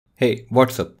Hey,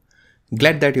 what's up?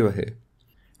 Glad that you're here.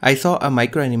 I saw a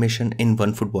micro animation in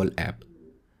OneFootball app.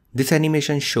 This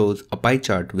animation shows a pie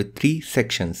chart with 3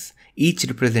 sections, each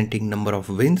representing number of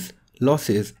wins,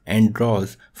 losses and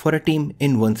draws for a team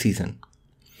in one season.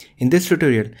 In this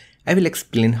tutorial, I will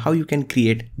explain how you can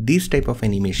create these type of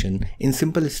animation in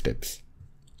simple steps.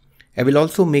 I will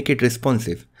also make it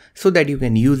responsive so that you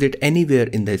can use it anywhere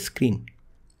in the screen.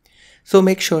 So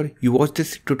make sure you watch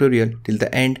this tutorial till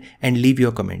the end and leave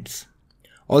your comments.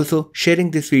 Also, sharing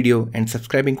this video and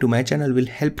subscribing to my channel will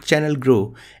help channel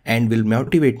grow and will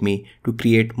motivate me to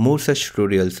create more such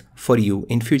tutorials for you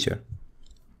in future.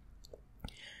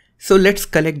 So let's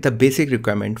collect the basic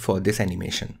requirement for this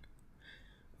animation.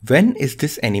 When is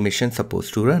this animation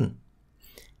supposed to run?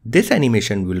 This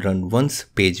animation will run once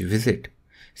page visit.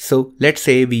 So let's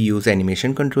say we use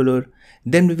animation controller,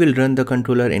 then we will run the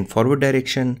controller in forward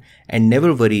direction and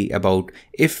never worry about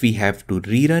if we have to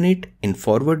rerun it in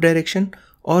forward direction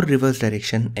or reverse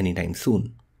direction anytime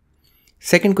soon.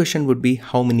 Second question would be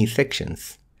how many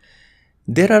sections?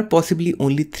 There are possibly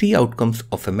only 3 outcomes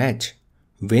of a match: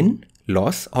 win,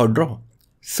 loss or draw.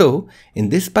 So in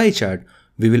this pie chart,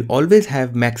 we will always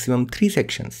have maximum 3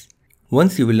 sections.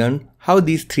 Once you will learn how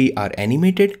these 3 are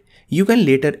animated, you can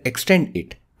later extend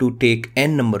it to take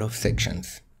n number of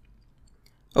sections.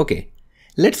 Okay,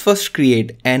 let's first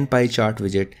create an pie chart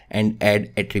widget and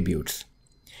add attributes.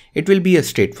 It will be a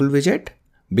stateful widget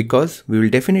because we will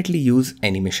definitely use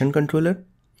animation controller.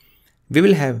 We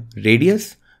will have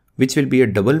radius, which will be a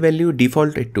double value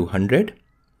defaulted to 100.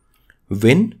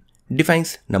 Win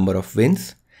defines number of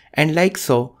wins, and like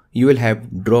so, you will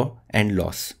have draw and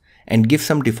loss and give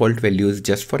some default values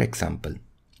just for example.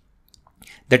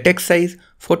 The text size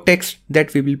for text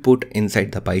that we will put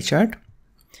inside the pie chart,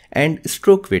 and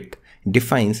stroke width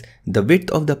defines the width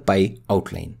of the pie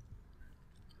outline.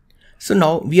 So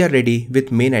now we are ready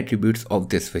with main attributes of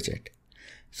this widget.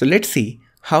 So let's see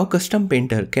how Custom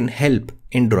Painter can help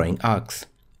in drawing arcs.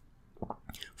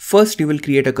 First, you will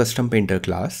create a Custom Painter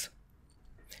class.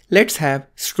 Let's have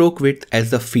stroke width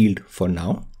as the field for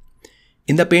now.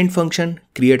 In the paint function,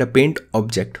 create a paint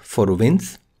object for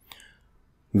wins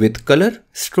with color,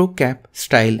 stroke cap,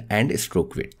 style and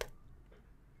stroke width.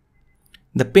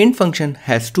 The paint function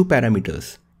has 2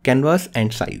 parameters, canvas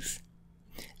and size.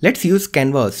 Let's use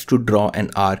canvas to draw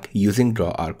an arc using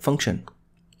drawArc function.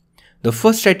 The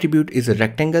first attribute is a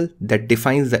rectangle that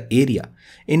defines the area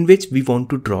in which we want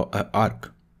to draw an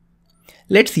arc.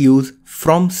 Let's use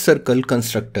FromCircle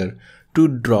constructor to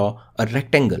draw a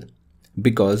rectangle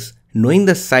because knowing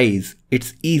the size,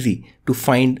 it's easy to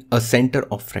find a center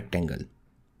of rectangle.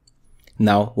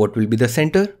 Now what will be the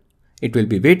center? It will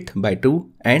be width by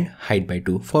 2 and height by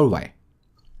 2 for y.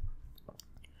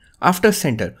 After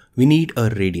center, we need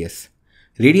a radius.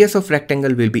 Radius of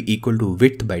rectangle will be equal to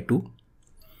width by 2.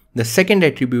 The second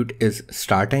attribute is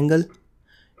start angle.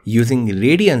 Using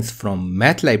radians from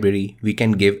math library, we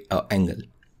can give an angle.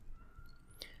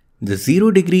 The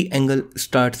 0-degree angle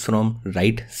starts from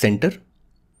right center,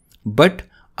 but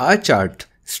our chart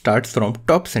starts from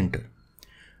top center.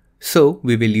 So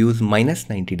we will use minus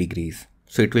 90 degrees.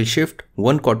 So it will shift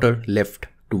 1/4 left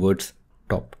towards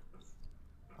top.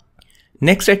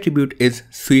 Next attribute is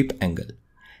sweep angle.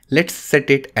 Let's set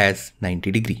it as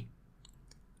 90 degree.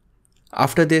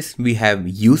 After this, we have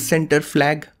use center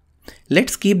flag.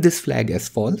 Let's keep this flag as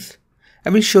false. I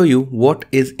will show you what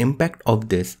is impact of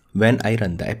this when I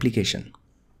run the application.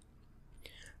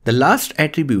 The last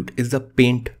attribute is the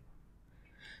paint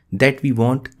that we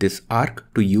want this arc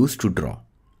to use to draw.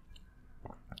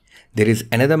 There is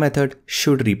another method,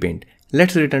 should repaint.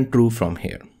 Let's return true from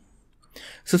here.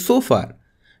 So far,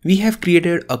 we have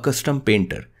created a custom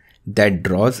painter that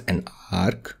draws an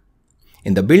arc.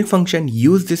 In the build function,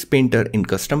 use this painter in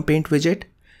custom paint widget.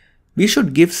 We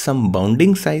should give some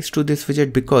bounding size to this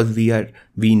widget because we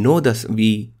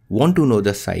want to know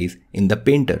the size in the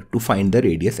painter to find the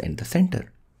radius and the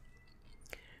center.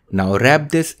 Now wrap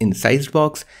this in sized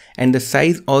box, and the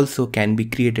size also can be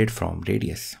created from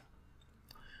radius.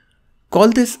 Call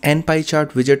this NPie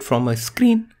chart widget from a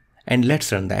screen and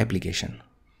let's run the application.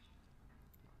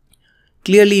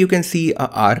 Clearly you can see an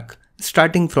arc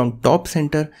starting from top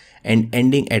center and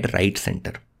ending at right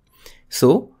center.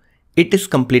 So it is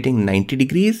completing 90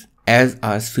 degrees as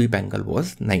our sweep angle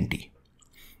was 90.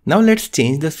 Now let's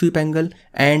change the sweep angle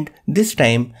and this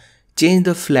time change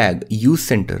the flag use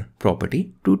center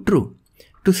property to true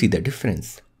to see the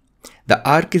difference. The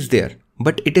arc is there,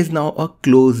 but it is now a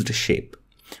closed shape.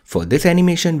 For this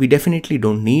animation, we definitely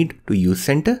don't need to use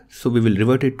center, so we will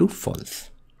revert it to false.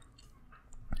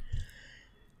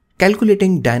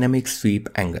 Calculating dynamic sweep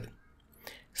angle.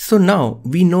 So now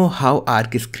we know how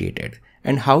arc is created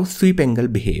and how sweep angle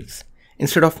behaves.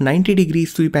 Instead of 90 degree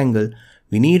sweep angle,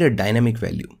 we need a dynamic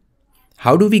value.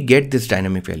 How do we get this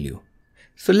dynamic value?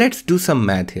 So let's do some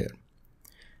math here.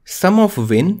 Sum of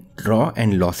win, draw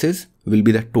and losses will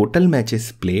be the total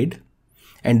matches played,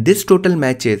 and this total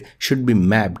matches should be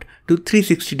mapped to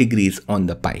 360 degrees on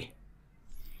the pie.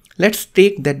 Let's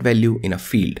take that value in a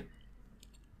field.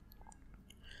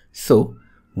 So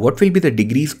what will be the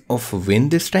degrees of win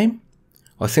this time?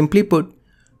 Or simply put,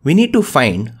 we need to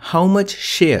find how much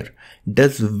share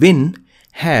does win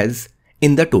has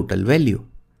in the total value.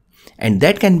 And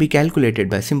that can be calculated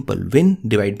by simple win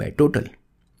divided by total.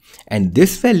 And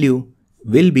this value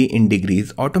will be in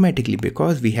degrees automatically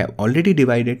because we have already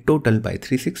divided total by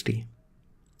 360.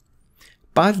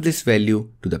 Pass this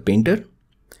value to the painter,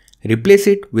 replace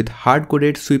it with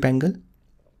hard-coded sweep angle,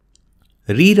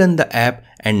 rerun the app,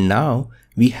 and now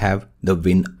we have the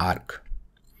win arc.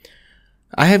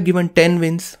 I have given 10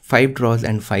 wins, 5 draws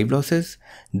and 5 losses.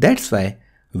 That's why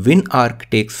win arc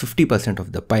takes 50%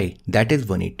 of the pie, that is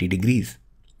 180 degrees.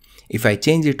 If I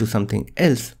change it to something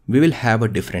else, we will have a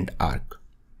different arc.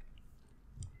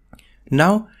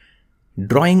 Now,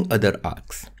 drawing other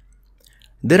arcs.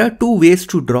 There are two ways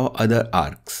to draw other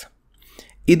arcs.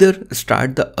 Either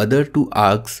start the other two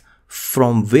arcs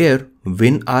from where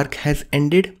win arc has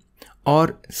ended,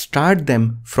 or start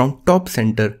them from top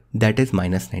center, that is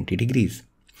minus 90 degrees,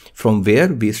 from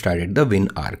where we started the win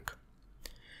arc.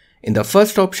 In the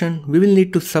first option, we will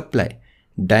need to supply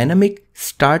dynamic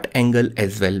start angle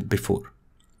as well before,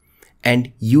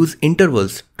 and use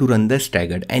intervals to run the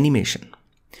staggered animation.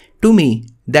 To me,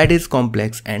 that is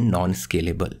complex and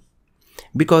non-scalable,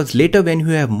 because later when you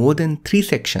have more than 3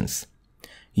 sections,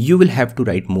 you will have to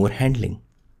write more handling.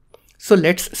 So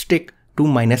let's stick to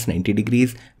minus 90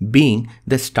 degrees being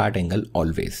the start angle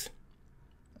always.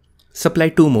 Supply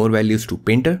 2 more values to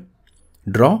painter,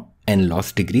 draw and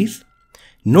loss degrees.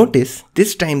 Notice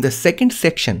this time the second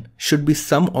section should be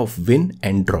sum of win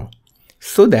and draw,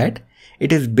 so that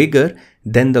it is bigger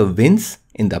than the wins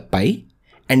in the pie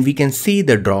and we can see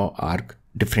the draw arc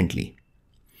differently.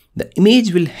 The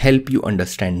image will help you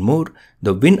understand more.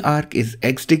 The win arc is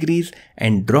x degrees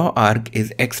and draw arc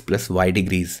is x plus y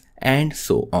degrees, and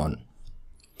so on.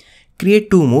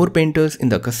 Create 2 more painters in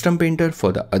the custom painter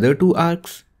for the other 2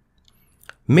 arcs.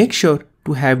 Make sure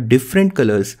to have different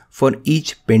colors for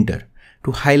each painter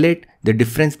to highlight the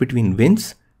difference between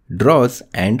wins, draws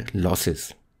and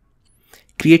losses.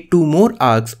 Create 2 more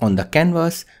arcs on the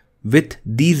canvas with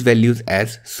these values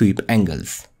as sweep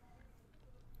angles.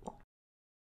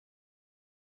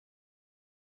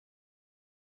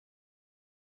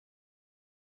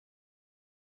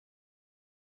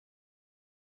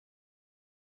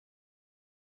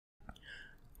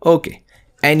 Okay,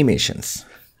 animations.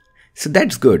 So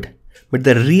that's good, but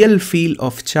the real feel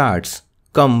of charts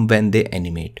come when they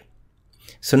animate.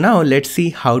 So now let's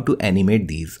see how to animate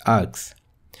these arcs.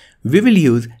 We will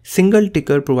use single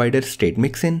ticker provider state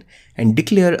mixin and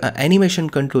declare an animation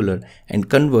controller and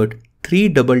convert 3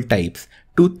 double types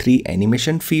to 3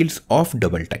 animation fields of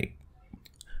double type,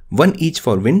 one each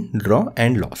for win, draw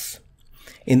and loss.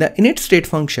 In the init state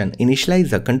function,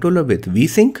 initialize the controller with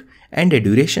vsync and a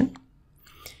duration.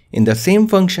 In the same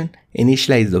function,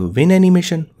 initialize the win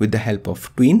animation with the help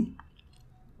of tween.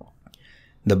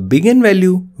 The begin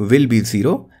value will be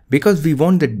 0 because we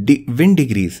want the win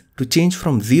degrees to change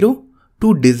from 0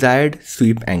 to desired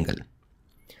sweep angle.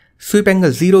 Sweep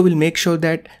angle 0 will make sure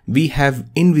that we have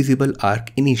invisible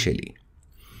arc initially.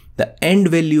 The end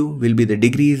value will be the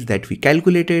degrees that we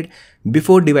calculated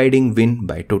before dividing win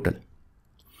by total.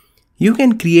 You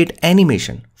can create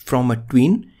animation from a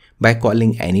tween by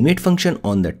calling animate function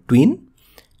on the tween,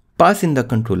 pass in the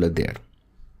controller there.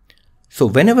 So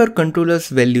whenever controller's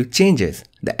value changes,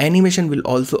 the animation will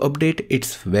also update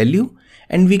its value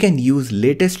and we can use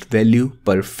latest value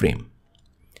per frame.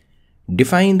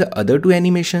 Define the other 2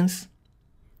 animations.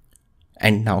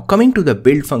 And now coming to the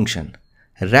build function,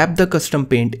 wrap the custom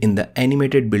paint in the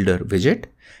animated builder widget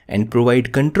and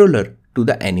provide controller to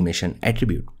the animation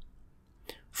attribute.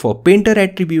 For painter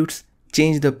attributes,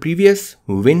 change the previous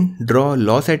win, draw,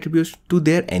 loss attributes to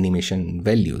their animation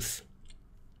values.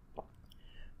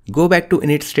 Go back to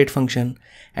init state function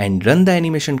and run the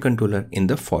animation controller in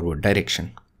the forward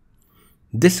direction.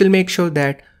 This will make sure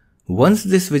that once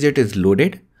this widget is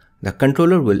loaded, the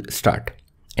controller will start,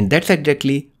 and that's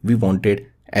exactly we wanted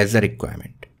as a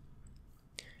requirement.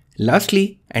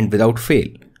 Lastly, and without fail,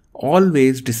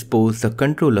 always dispose the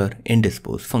controller in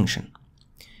dispose function.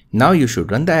 Now you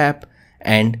should run the app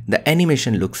and the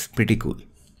animation looks pretty cool.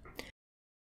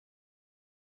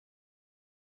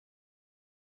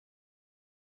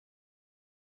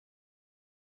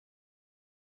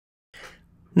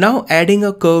 Now adding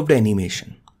a curved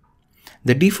animation.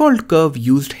 The default curve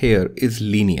used here is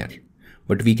linear,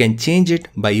 but we can change it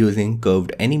by using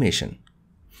curved animation.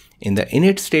 In the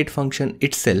init state function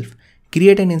itself,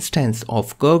 create an instance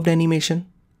of curved animation,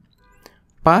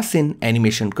 pass in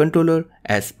animation controller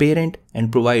as parent and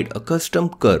provide a custom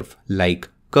curve like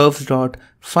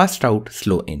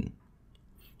curves.fastout/slow-in.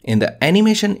 In the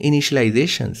animation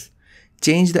initializations,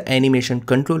 change the animation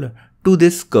controller to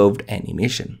this curved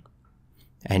animation.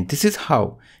 And this is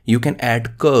how you can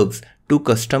add curves to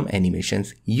custom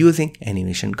animations using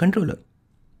animation controller.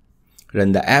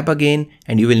 Run the app again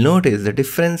and you will notice the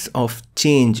difference of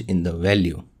change in the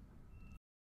value.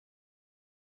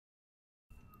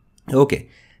 Okay,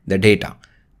 the data.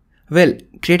 Well,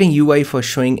 creating UI for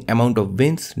showing amount of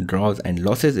wins, draws and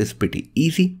losses is pretty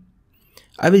easy.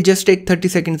 I will just take 30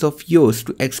 seconds of yours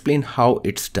to explain how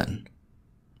it's done.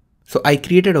 So I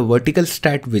created a vertical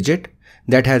stat widget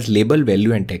that has label,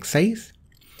 value and text size.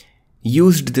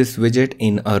 Used this widget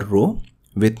in a row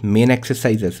with main axis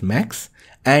size as max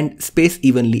and space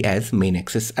evenly as main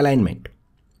axis alignment.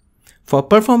 For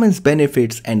performance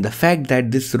benefits and the fact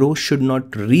that this row should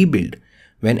not rebuild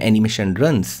when animation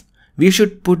runs, we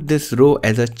should put this row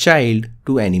as a child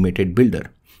to animated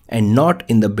builder and not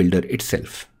in the builder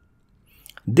itself.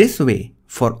 This way,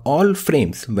 for all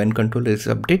frames when controller is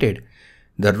updated,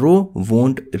 the row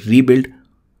won't rebuild,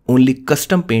 only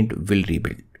custom paint will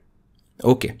rebuild.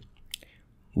 Okay,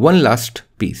 one last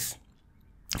piece.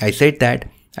 I said that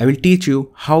I will teach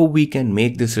you how we can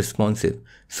make this responsive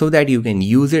so that you can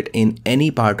use it in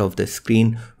any part of the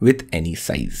screen with any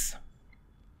size.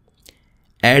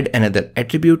 Add another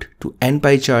attribute to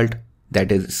NPie chart,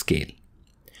 that is scale.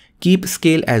 Keep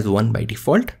scale as 1 by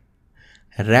default.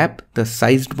 Wrap the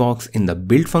sized box in the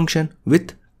build function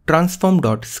with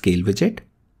transform.scale widget.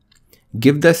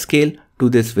 Give the scale to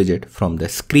this widget from the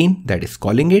screen that is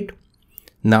calling it.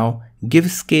 Now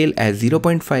give scale as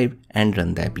 0.5 and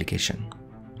run the application.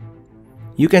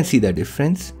 You can see the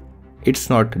difference. It's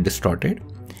not distorted.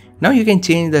 Now you can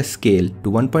change the scale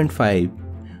to 1.5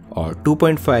 or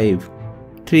 2.5,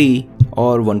 3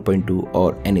 or 1.2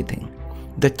 or anything.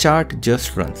 The chart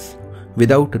just runs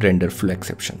without render full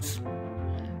exceptions.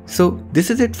 So this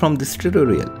is it from this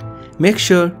tutorial. Make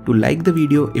sure to like the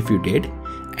video if you did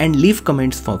and leave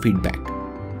comments for feedback.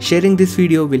 Sharing this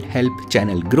video will help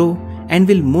channel grow and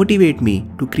will motivate me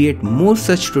to create more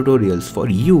such tutorials for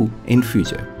you in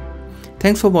future.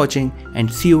 Thanks for watching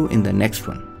and see you in the next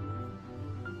one.